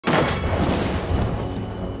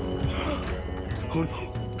Oh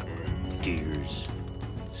no. Deers,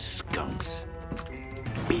 skunks,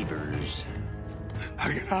 beavers.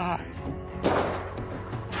 I can hide.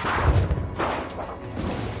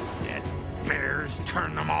 Let bears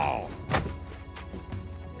turn them all.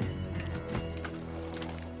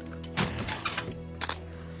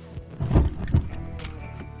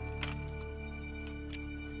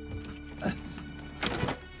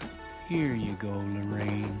 Here you go,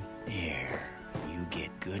 Lorraine. There. You get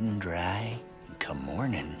good and dry. Come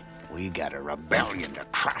morning, we got a rebellion to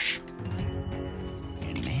crush.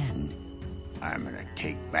 And then, I'm gonna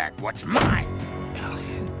take back what's mine,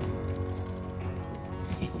 Elliot.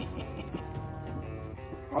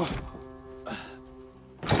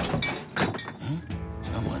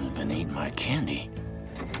 Someone's been eating my candy.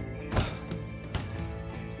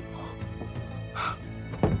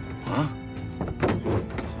 Huh?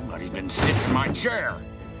 Somebody's been sitting in my chair.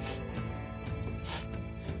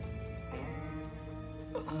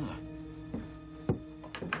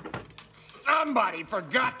 Somebody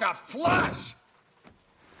forgot to flush!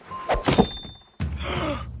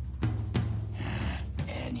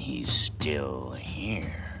 And he's still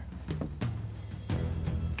here.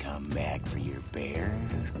 Come back for your bear,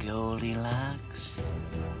 Goldilocks?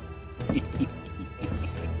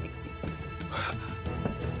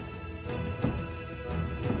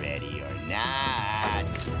 Ready or not,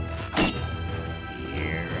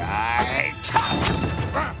 here I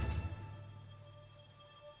come!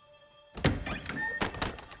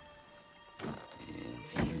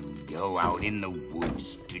 Go out in the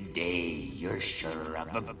woods today, you're sure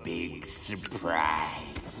of a big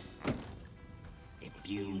surprise. If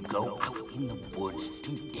you go out in the woods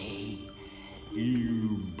today,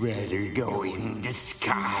 you better go in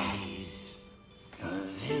disguise.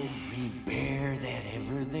 'Cause every bear that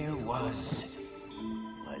ever there was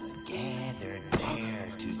gathered there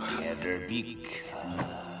together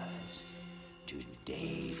because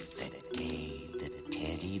today's the day the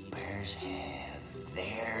teddy bears have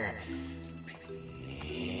their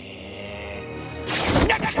picnic.